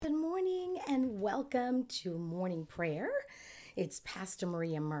Welcome to morning prayer. It's Pastor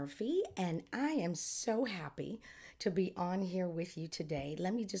Maria Murphy, and I am so happy to be on here with you today.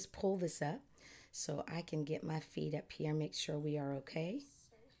 Let me just pull this up so I can get my feet up here, make sure we are okay.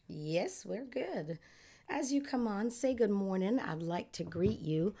 Yes, we're good. As you come on, say good morning. I'd like to greet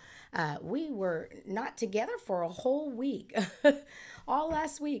you. We were not together for a whole week. All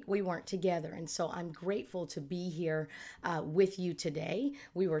last week we weren't together. And so I'm grateful to be here with you today.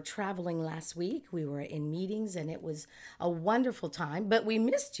 We were traveling last week. We were in meetings and it was a wonderful time, but we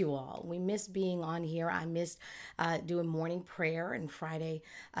missed you all. We missed being on here. I missed doing morning prayer and Friday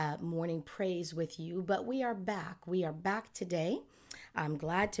morning praise with you, but we are back. We are back today. I'm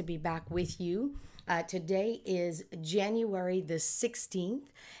glad to be back with you. Today is January the 16th,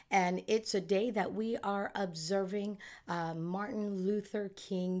 and it's a day that we are observing Martin Luther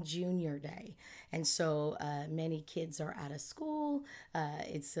King Jr. Day. And so many kids are out of school.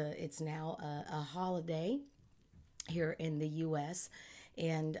 It's now a holiday here in the U.S.,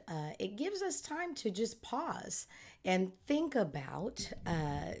 and it gives us time to just pause and think about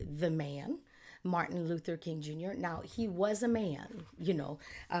the man, Martin Luther King Jr. Now, he was a man,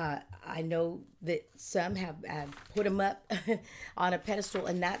 I know that some have put him up on a pedestal,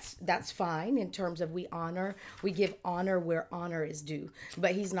 and that's fine in terms of we give honor where honor is due.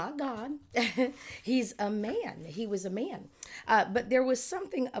 But he's not God. He's a man. He was a man. But there was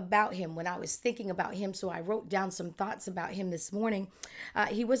something about him when I was thinking about him, so I wrote down some thoughts about him this morning.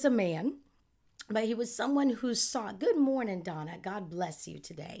 He was a man, but he was someone who saw, good morning, Donna, God bless you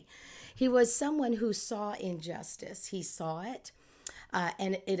today. He was someone who saw injustice. He saw it,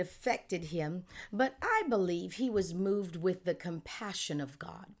 and it affected him. But I believe he was moved with the compassion of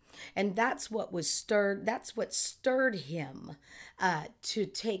God. And that's what stirred him to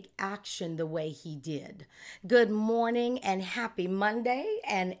take action the way he did. Good morning and happy Monday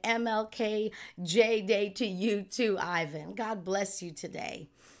and MLK J Day to you too, Ivan. God bless you today.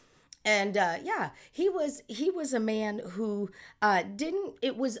 And he was a man who I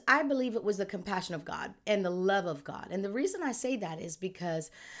believe it was the compassion of God and the love of God. And the reason I say that is because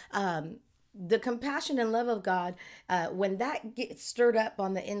the compassion and love of God, when that gets stirred up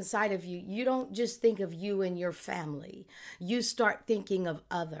on the inside of you, you don't just think of you and your family. You start thinking of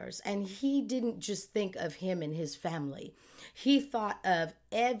others. And he didn't just think of him and his family. He thought of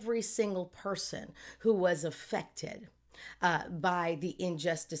every single person who was affected by the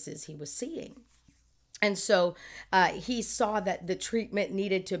injustices he was seeing. And so he saw that the treatment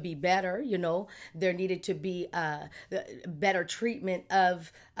needed to be better. There needed to be better treatment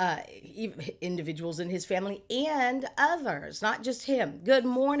of individuals in his family and others, not just him. Good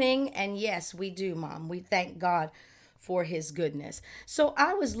morning. And yes, we do, Mom. We thank God for his goodness. So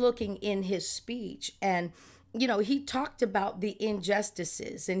I was looking in his speech, and he talked about the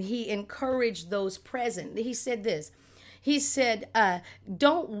injustices and he encouraged those present. He said this. He said,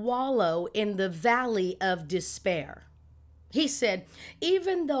 don't wallow in the valley of despair. He said,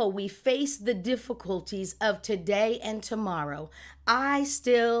 even though we face the difficulties of today and tomorrow, I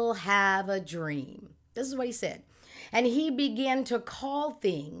still have a dream. This is what he said. And he began to call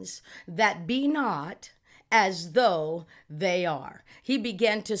things that be not as though they are. He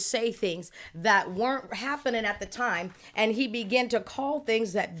began to say things that weren't happening at the time, and he began to call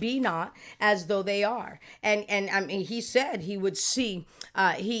things that be not as though they are. And I mean, he said he would see,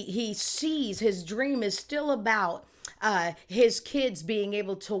 he sees his dream is still about his kids being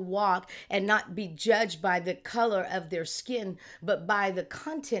able to walk and not be judged by the color of their skin, but by the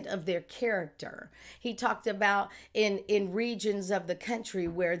content of their character. He talked about in regions of the country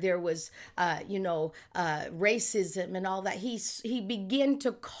where there was, racism and all that. He began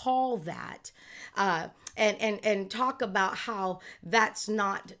to call that and talk about how that's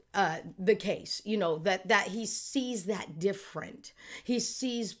not the case, that he sees that different. He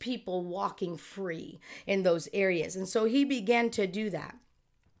sees people walking free in those areas. And so he began to do that.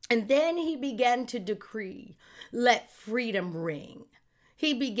 And then he began to decree, let freedom ring.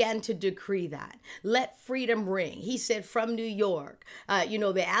 He began to decree that. Let freedom ring. He said from New York,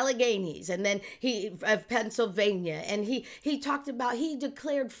 the Alleghenies, and then of Pennsylvania. And he talked about, he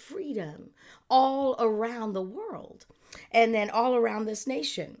declared freedom all around the world and then all around this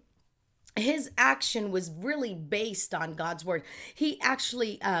nation. His action was really based on God's word. He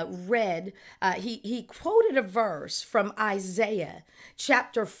actually he quoted a verse from Isaiah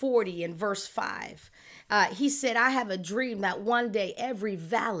chapter 40 and verse 5. He said, I have a dream that one day every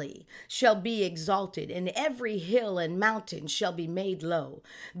valley shall be exalted and every hill and mountain shall be made low.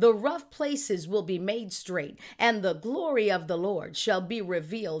 The rough places will be made straight and the glory of the Lord shall be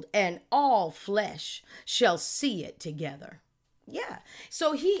revealed and all flesh shall see it together. Yeah.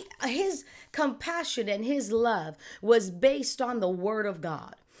 So his compassion and his love was based on the word of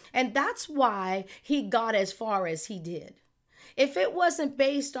God. And that's why he got as far as he did. If it wasn't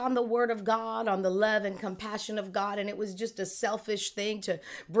based on the word of God, on the love and compassion of God, and it was just a selfish thing to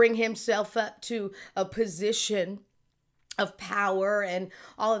bring himself up to a position of power and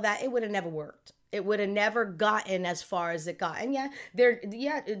all of that, it would have never worked. It would have never gotten as far as it got. And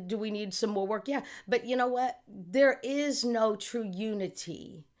do we need some more work? Yeah. But you know what? There is no true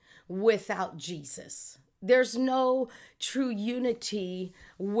unity without Jesus. There's no true unity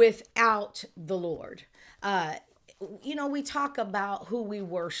without the Lord. We talk about who we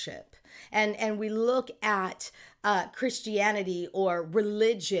worship, and we look at Christianity or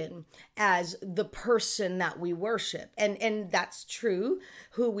religion as the person that we worship, and that's true,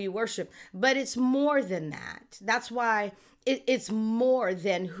 who we worship, but it's more than that. That's why it's more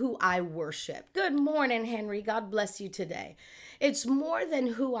than who I worship. Good morning, Henry. God bless you today. It's more than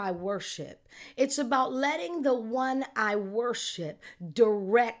who I worship. It's about letting the one I worship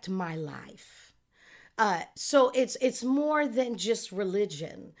direct my life. So it's more than just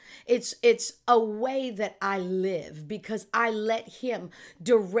religion. It's a way that I live because I let him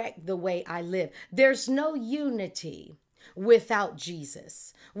direct the way I live. There's no unity without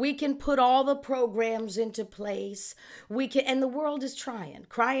Jesus. We can put all the programs into place. And the world is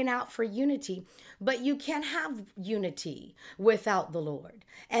crying out for unity, but you can't have unity without the Lord.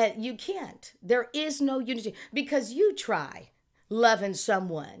 And you can't. There is no unity because you try loving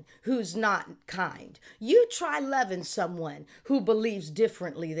someone who's not kind. You try loving someone who believes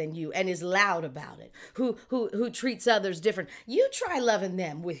differently than you and is loud about it, who treats others different. You try loving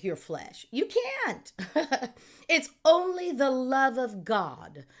them with your flesh. You can't. It's only the love of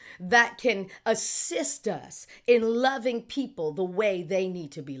God that can assist us in loving people the way they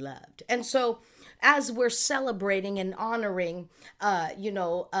need to be loved. And so as we're celebrating and honoring,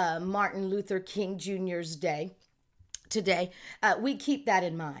 Martin Luther King Jr.'s day, today, we keep that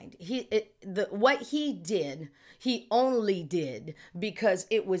in mind. What he did, he only did because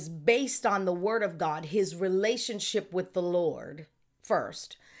it was based on the word of God, his relationship with the Lord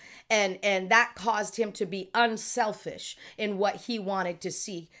first. And that caused him to be unselfish in what he wanted to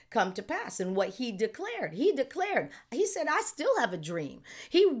see come to pass and what he declared. He said, I still have a dream.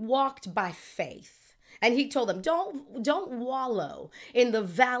 He walked by faith. And he told them, don't wallow in the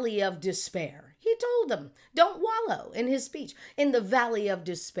valley of despair. He told them, don't wallow in his speech in the valley of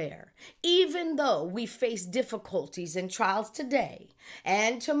despair. Even though we face difficulties and trials today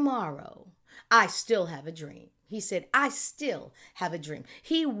and tomorrow, I still have a dream. He said, I still have a dream.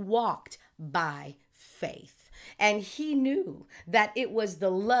 He walked by faith. And he knew that it was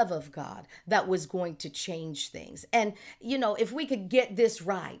the love of God that was going to change things. And, if we could get this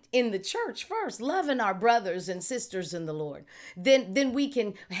right in the church first, loving our brothers and sisters in the Lord, then we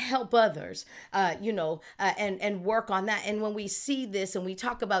can help others, and work on that. And when we see this and we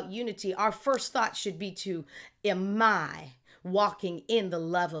talk about unity, our first thought should be am I walking in the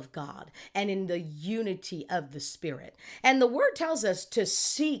love of God and in the unity of the Spirit? And the word tells us to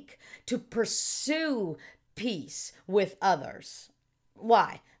seek, to pursue peace with others.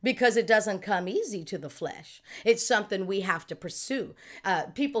 Why? Because it doesn't come easy to the flesh. It's something we have to pursue.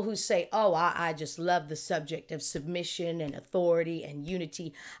 People who say, I just love the subject of submission and authority and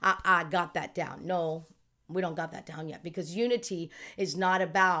unity. I got that down. No, we don't got that down yet, because unity is not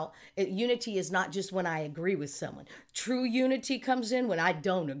just when I agree with someone. True unity comes in when I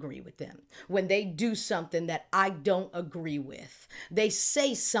don't agree with them. When they do something that I don't agree with. They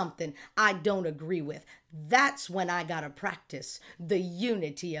say something I don't agree with. That's when I got to practice the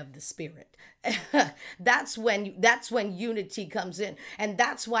unity of the Spirit. That's when unity comes in. And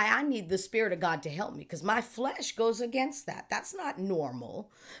that's why I need the Spirit of God to help me, because my flesh goes against that. That's not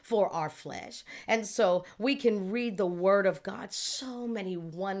normal for our flesh. And so we can read the Word of God, so many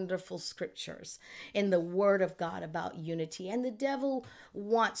wonderful scriptures in the Word of God about unity. And the devil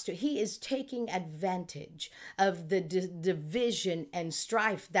he is taking advantage of the division and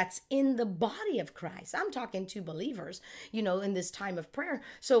strife that's in the body of Christ. I'm talking to believers, in this time of prayer.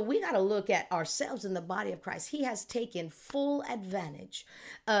 So we got to look at ourselves in the body of Christ. He has taken full advantage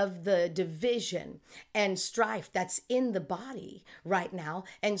of the division and strife that's in the body right now.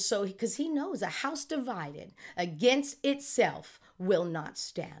 And so, because he knows a house divided against itself will not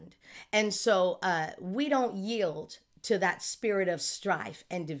stand. And so we don't yield to that spirit of strife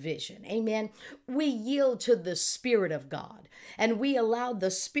and division. Amen. We yield to the Spirit of God, and we allow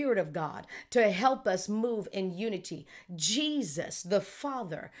the Spirit of God to help us move in unity. Jesus, the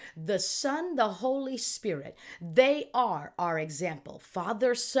Father, the Son, the Holy Spirit, they are our example.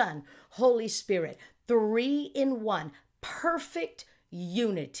 Father, Son, Holy Spirit, 3 in 1. perfect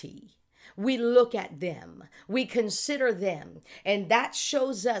unity. We look at them, we consider them, and that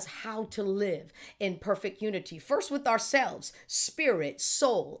shows us how to live in perfect unity. First, with ourselves, spirit,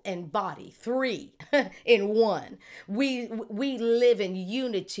 soul, and body. Three in one. We live in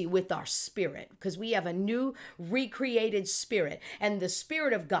unity with our spirit because we have a new recreated spirit, and the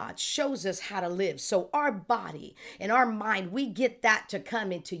Spirit of God shows us how to live. So our body and our mind, we get that to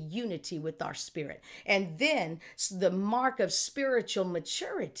come into unity with our spirit. And then the mark of spiritual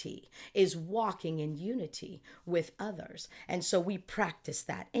maturity is walking in unity with others. And so we practice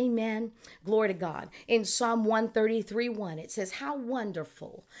that. Amen. Glory to God. In Psalm 133:1, it says, how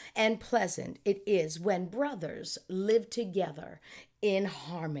wonderful and pleasant it is when brothers live together in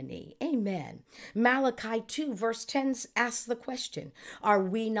harmony. Amen. Malachi 2 verse 10 asks the question, are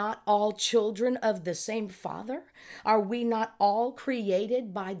we not all children of the same Father? Are we not all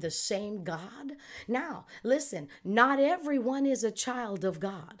created by the same God? Now, listen, not everyone is a child of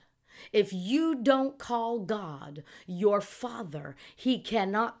God. If you don't call God your Father, He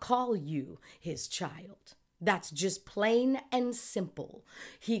cannot call you His child. That's just plain and simple.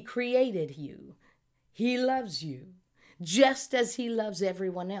 He created you. He loves you just as He loves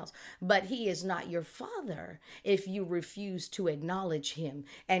everyone else. But He is not your Father if you refuse to acknowledge Him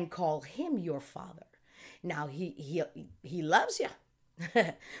and call Him your Father. Now, He loves you.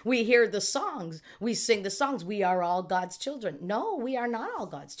 We hear the songs, we sing the songs, we are all God's children. No, we are not all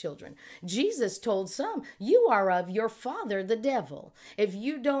God's children. Jesus told some, you are of your father, the devil. If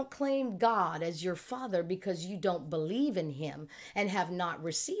you don't claim God as your Father because you don't believe in Him and have not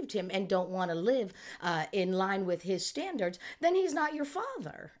received Him and don't want to live in line with His standards, then He's not your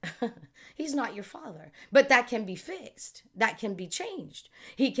Father. He's not your Father. But that can be fixed. That can be changed.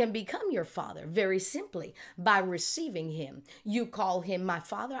 He can become your Father very simply by receiving Him. You call Him my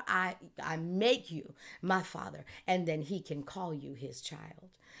Father, I make you my Father, and then He can call you His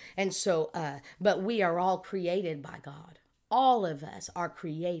child. And so, but we are all created by God. All of us are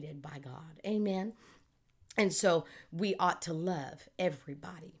created by God. Amen. And so we ought to love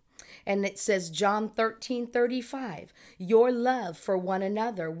everybody. And it says, John 13:35, your love for one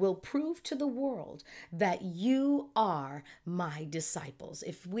another will prove to the world that you are my disciples.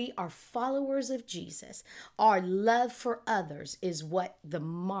 If we are followers of Jesus, our love for others is what the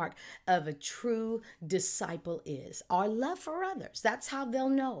mark of a true disciple is. Our love for others. That's how they'll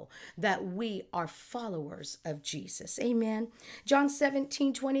know that we are followers of Jesus. Amen. John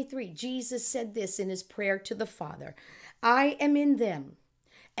 17:23, Jesus said this in His prayer to the Father, I am in them,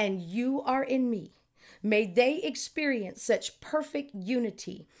 and you are in me. May they experience such perfect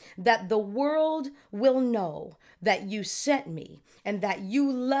unity that the world will know that you sent me and that you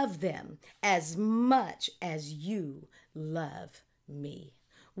love them as much as you love me.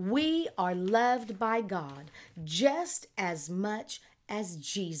 We are loved by God just as much as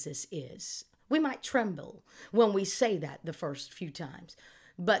Jesus is. We might tremble when we say that the first few times,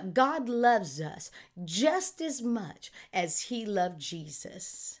 but God loves us just as much as He loved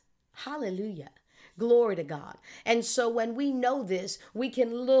Jesus. Hallelujah. Glory to God. And so when we know this, we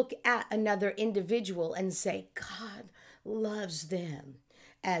can look at another individual and say, God loves them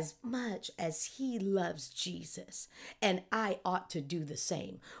as much as He loves Jesus. And I ought to do the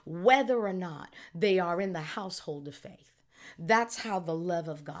same, whether or not they are in the household of faith. That's how the love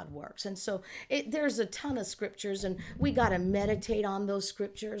of God works. And so there's a ton of scriptures, and we got to meditate on those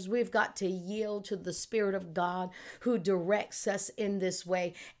scriptures. We've got to yield to the Spirit of God who directs us in this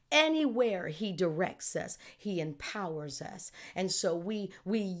way. Anywhere He directs us, He empowers us. And so we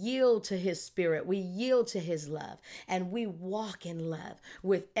yield to His Spirit, we yield to His love, and we walk in love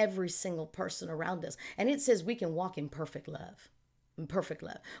with every single person around us. And it says we can walk in perfect love. Perfect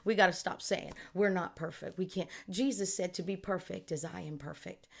love. We got to stop saying we're not perfect. We can't. Jesus said to be perfect as I am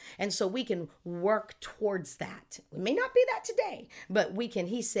perfect. And so we can work towards that. We may not be that today, but we can.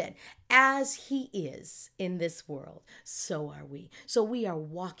 He said, as He is in this world, so are we. So we are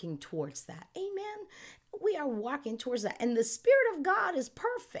walking towards that. Amen. We are walking towards that. And the Spirit of God is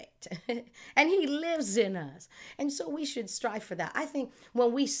perfect and He lives in us. And so we should strive for that. I think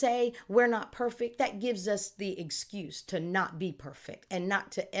when we say we're not perfect, that gives us the excuse to not be perfect and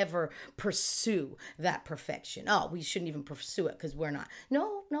not to ever pursue that perfection. Oh, we shouldn't even pursue it because we're not.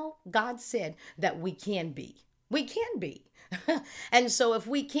 No. God said that we can be. We can be. And so if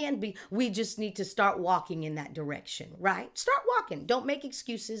we can be, we just need to start walking in that direction, right? Start walking. Don't make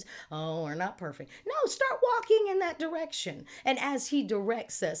excuses. Oh, we're not perfect. No, start walking in that direction. And as He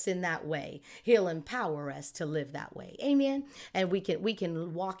directs us in that way, He'll empower us to live that way. Amen. And we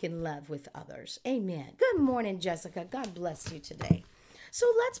can walk in love with others. Amen. Good morning, Jessica. God bless you today. So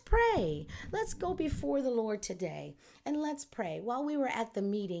let's pray. Let's go before the Lord today and let's pray. While we were at the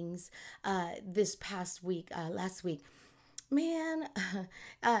meetings this past week, last week, man,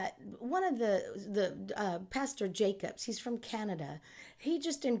 one of the Pastor Jacobs, he's from Canada. He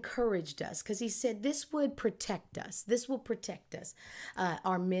just encouraged us because he said this would protect us. This will protect us,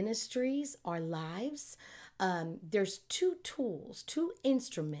 our ministries, our lives. There's two tools, two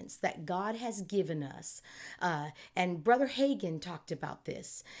instruments that God has given us. And Brother Hagin talked about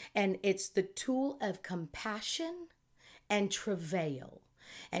this. And it's the tool of compassion and travail.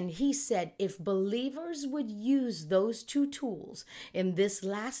 And he said, if believers would use those two tools in this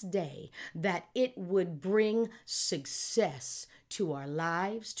last day, that it would bring success to our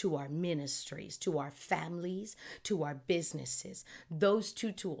lives, to our ministries, to our families, to our businesses. Those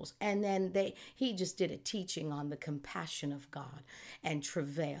two tools. And then he just did a teaching on the compassion of God and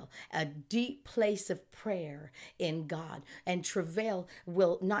travail, a deep place of prayer in God. And travail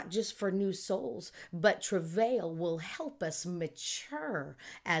will not just for new souls, but travail will help us mature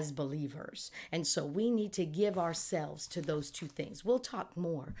as believers. And so we need to give ourselves to those two things. We'll talk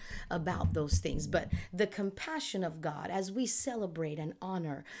more about those things, but the compassion of God as we celebrate and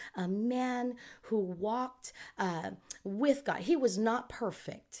honor a man who walked with God. He was not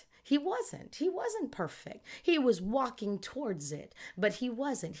perfect. He wasn't perfect. He was walking towards it, but he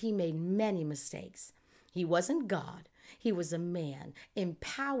wasn't. He made many mistakes. He wasn't God. He was a man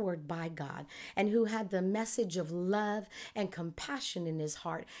empowered by God and who had the message of love and compassion in his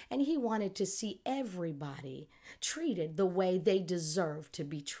heart. And he wanted to see everybody treated the way they deserve to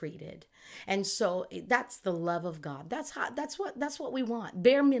be treated. And so that's the love of God. That's what we want.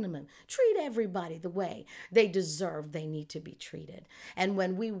 Bare minimum. Treat everybody the way they deserve, they need to be treated. And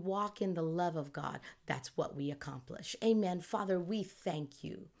when we walk in the love of God, that's what we accomplish. Amen. Father, we thank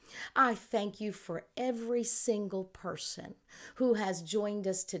you. I thank you for every single person who has joined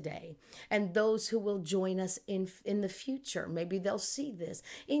us today and those who will join us in the future. Maybe they'll see this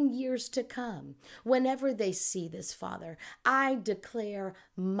in years to come. Whenever they see this, Father, I declare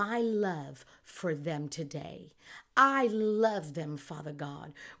my love for them today. I love them, Father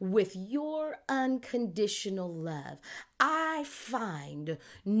God, with your unconditional love. I find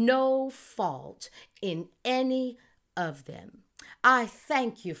no fault in any of them. I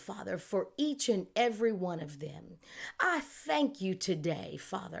thank you, Father, for each and every one of them. I thank you today,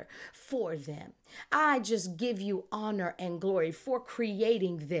 Father, for them. I just give you honor and glory for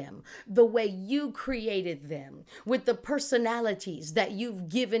creating them the way you created them, with the personalities that you've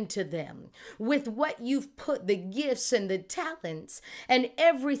given to them, with what you've put, the gifts and the talents and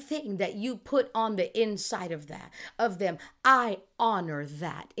everything that you put on the inside of them. I honor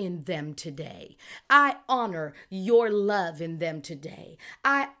that in them today. I honor your love in them today.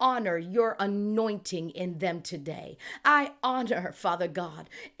 I honor your anointing in them today. I honor, Father God,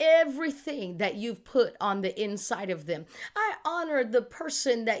 everything that you've put on the inside of them. I honor the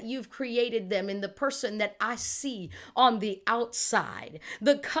person that you've created them and the person that I see on the outside,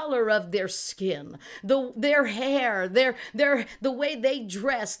 the color of their skin, their hair, the way they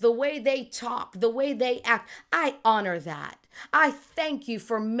dress, the way they talk, the way they act. I honor that. I thank you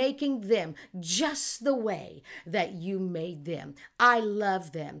for making them just the way that you made them. I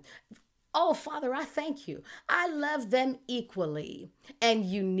love them. Oh, Father, I thank you. I love them equally and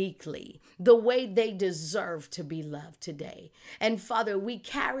uniquely, the way they deserve to be loved today. And Father, we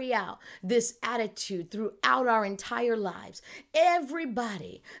carry out this attitude throughout our entire lives.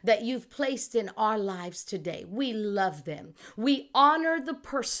 Everybody that you've placed in our lives today, we love them. We honor the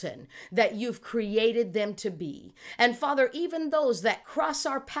person that you've created them to be. And Father, even those that cross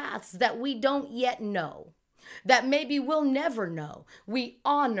our paths that we don't yet know, that maybe we'll never know, we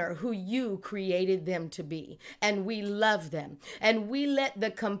honor who you created them to be, and we love them, and we let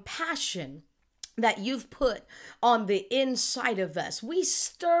the compassion that you've put on the inside of us, we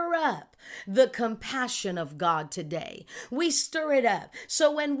stir up the compassion of God today. We stir it up.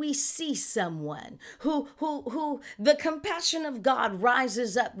 So when we see someone who the compassion of God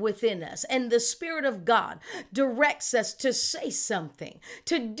rises up within us and the Spirit of God directs us to say something,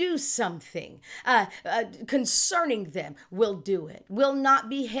 to do something concerning them, we'll do it. We'll not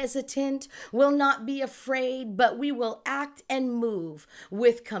be hesitant. We'll not be afraid, but we will act and move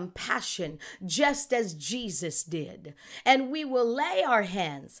with compassion, just as Jesus did. And we will lay our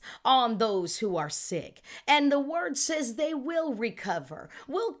hands on those who are sick. And the word says they will recover.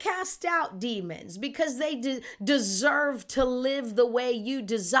 We'll cast out demons because they deserve to live the way you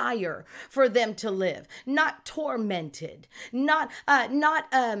desire for them to live. Not tormented, not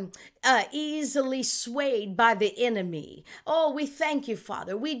easily swayed by the enemy. Oh, we thank you,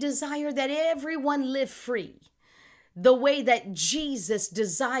 Father. We desire that everyone live free. the way that Jesus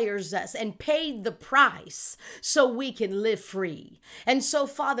desires us and paid the price so we can live free. And so,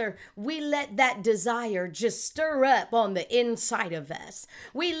 Father, we let that desire just stir up on the inside of us.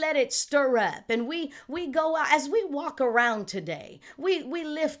 We let it stir up, and we go out as we walk around today. We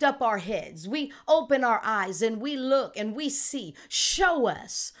lift up our heads, we open our eyes, and we look and we see. Show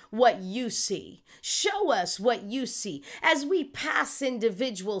us what you see. Show us what you see. As we pass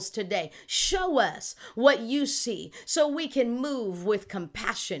individuals today, show us what you see so we can move with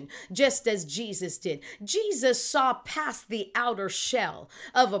compassion, just as Jesus did. Jesus saw past the outer shell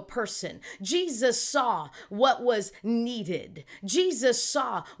of a person. Jesus saw what was needed. Jesus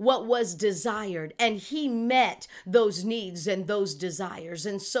saw what was desired, and he met those needs and those desires.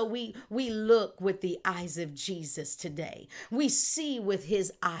 And so we look with the eyes of Jesus today. We see with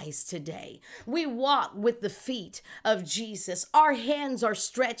his eyes today. We walk with the feet of Jesus. Our hands are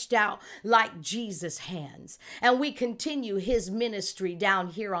stretched out like Jesus' hands, and we continue his ministry down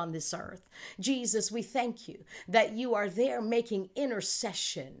here on this earth. Jesus, we thank you that you are there making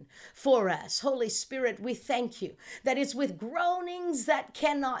intercession for us. Holy Spirit, we thank you that it's with groanings that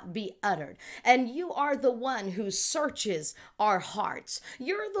cannot be uttered, and you are the one who searches our hearts.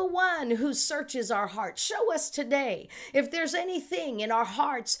 You're the one who searches our hearts. Show us today if there's anything in our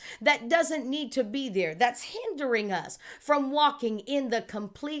hearts that doesn't need to be there, that's hindering us from walking in the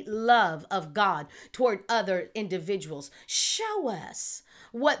complete love of God toward other individuals. Show us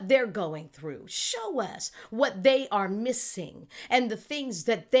what they're going through. Show us what they are missing and the things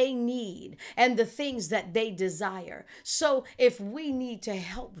that they need and the things that they desire. So if we need to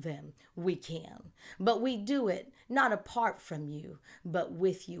help them, we can. But we do it not apart from you, but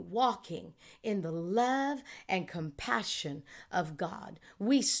with you, walking in the love and compassion of God.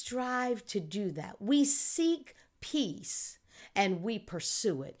 We strive to do that. We seek peace and we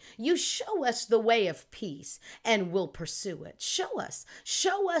pursue it. You show us the way of peace and we'll pursue it. Show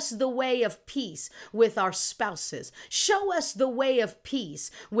us the way of peace with our spouses. Show us the way of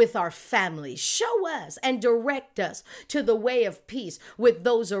peace with our families. Show us and direct us to the way of peace with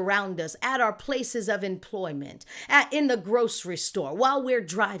those around us, at our places of employment, in the grocery store, while we're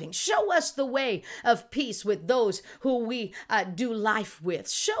driving. Show us the way of peace with those who we do life with.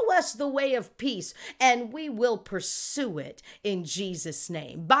 Show us the way of peace and we will pursue it in Jesus'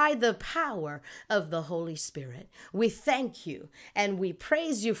 name, by the power of the Holy Spirit. We thank you and we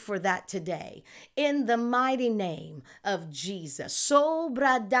praise you for that today, in the mighty name of Jesus. So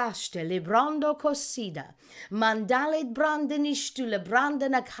bradashte librando cosida, mandalet brandenishtu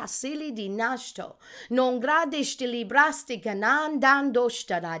lebrandana casili di nasto, non gradishte librasti canandando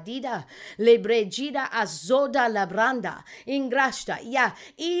stadadida, lebregida azoda labranda, ingrashta. Yeah,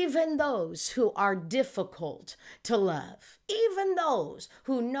 even those who are difficult to love, even those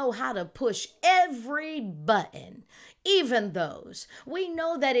who know how to push every button, even those, we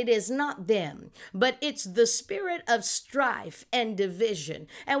know that it is not them, but it's the spirit of strife and division.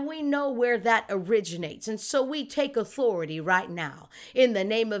 And we know where that originates. And so we take authority right now in the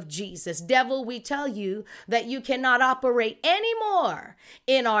name of Jesus. Devil, we tell you that you cannot operate anymore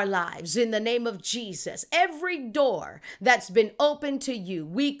in our lives in the name of Jesus. Every door that's been open to you,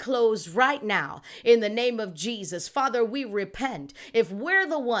 we close right now in the name of Jesus. Father, we repent if we're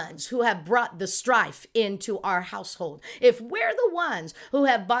the ones who have brought the strife into our household. If we're the ones who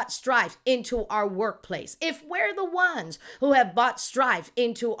have brought strife into our workplace, if we're the ones who have brought strife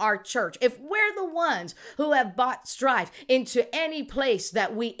into our church, if we're the ones who have brought strife into any place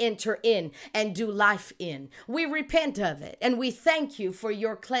that we enter in and do life in, we repent of it and we thank you for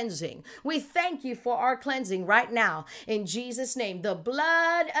your cleansing. We thank you for our cleansing right now in Jesus' name. The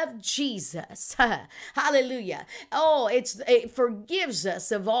blood of Jesus, hallelujah. Oh, it forgives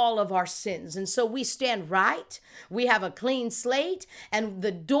us of all of our sins. And so we stand right. We have a clean slate and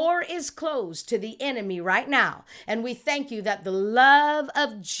the door is closed to the enemy right now. And we thank you that the love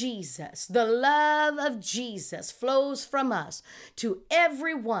of Jesus flows from us to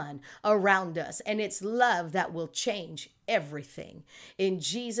everyone around us. And it's love that will change everything. In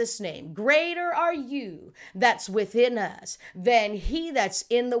Jesus' name, greater are you that's within us than he that's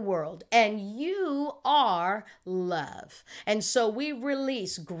in the world, and you are love. And so we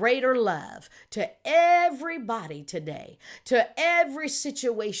release greater love to everybody today, to every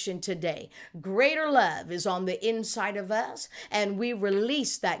situation today. Greater love is on the inside of us, and we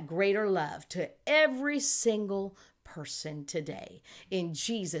release that greater love to every single person today. In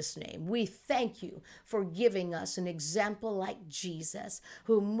Jesus' name, we thank you for giving us an example like Jesus,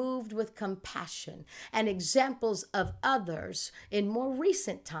 who moved with compassion, and examples of others in more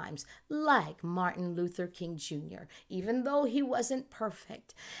recent times, like Martin Luther King Jr. Even though he wasn't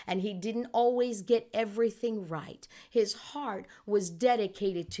perfect and he didn't always get everything right, his heart was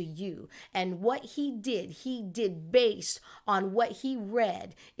dedicated to you. And what he did based on what he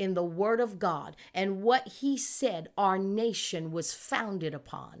read in the Word of God and what he said our nation was founded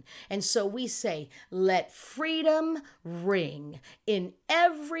upon. And so we say, let freedom ring in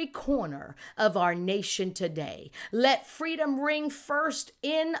every corner of our nation today. Let freedom ring first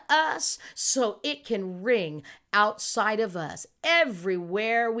in us so it can ring outside of us,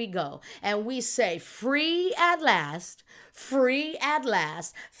 everywhere we go. And we say, free at last, free at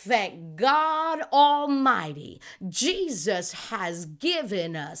last. Thank God Almighty. Jesus has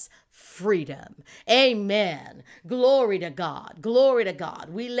given us freedom. Amen. Glory to God. Glory to God.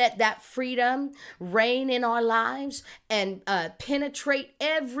 We let that freedom reign in our lives and penetrate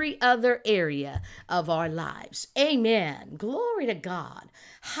every other area of our lives. Amen. Glory to God.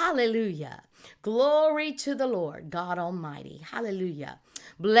 Hallelujah. Glory to the Lord God Almighty. Hallelujah.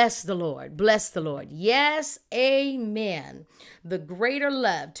 Bless the Lord. Bless the Lord. Yes, amen. The greater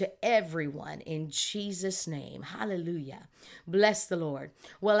love to everyone in Jesus' name. Hallelujah. Bless the Lord.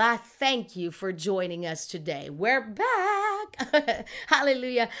 Well, I thank you for joining us today. We're back.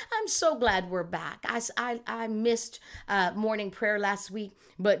 Hallelujah. I'm so glad we're back. I missed morning prayer last week,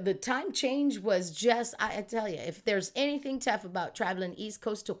 but the time change was just, I tell you, if there's anything tough about traveling East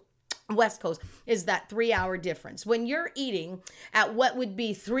Coast to West Coast, is that 3-hour difference. When you're eating at what would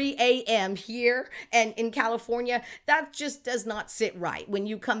be 3 a.m. here and in California, that just does not sit right. When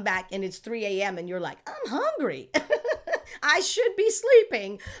you come back and it's 3 a.m. and you're like, I'm hungry. I should be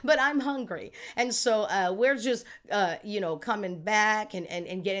sleeping, but I'm hungry. And so we're just, coming back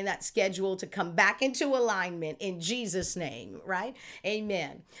and getting that schedule to come back into alignment in Jesus' name, right?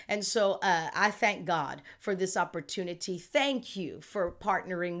 Amen. And so I thank God for this opportunity. Thank you for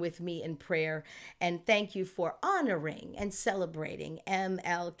partnering with me in prayer. And thank you for honoring and celebrating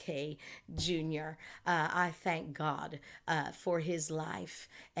MLK Jr. I thank God for his life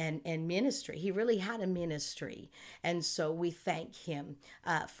and ministry. He really had a ministry. And so we thank him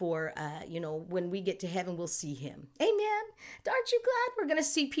for, when we get to heaven, we'll see him. Amen. Aren't you glad we're going to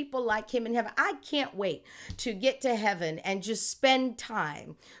see people like him in heaven? I can't wait to get to heaven and just spend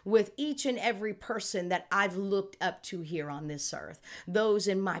time with each and every person that I've looked up to here on this earth. Those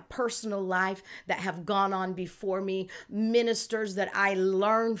in my personal life that have gone on before me, ministers that I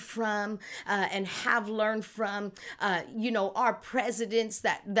learned from and have learned from, our presidents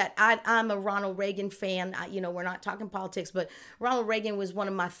that I'm a Ronald Reagan fan. We're not talking politics, but Ronald Reagan was one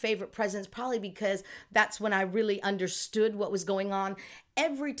of my favorite presidents, probably because that's when I really understood what was going on.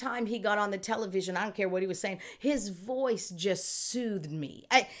 Every time he got on the television, I don't care what he was saying, his voice just soothed me.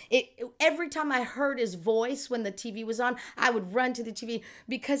 Every time I heard his voice when the TV was on, I would run to the TV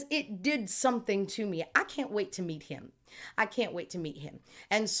because it did something to me. I can't wait to meet him. I can't wait to meet him.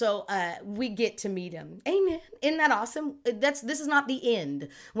 And so we get to meet him. Amen. Isn't that awesome? This is not the end.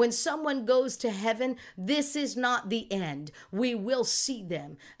 When someone goes to heaven, this is not the end. We will see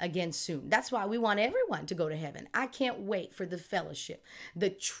them again soon. That's why we want everyone to go to heaven. I can't wait for the fellowship, the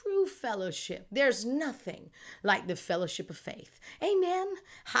true fellowship. There's nothing like the fellowship of faith. Amen.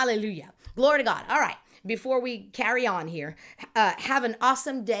 Hallelujah. Glory to God. All right. Before we carry on here, have an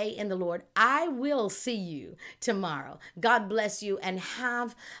awesome day in the Lord. I will see you tomorrow. God bless you and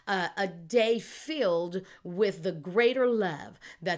have a day filled with the greater love that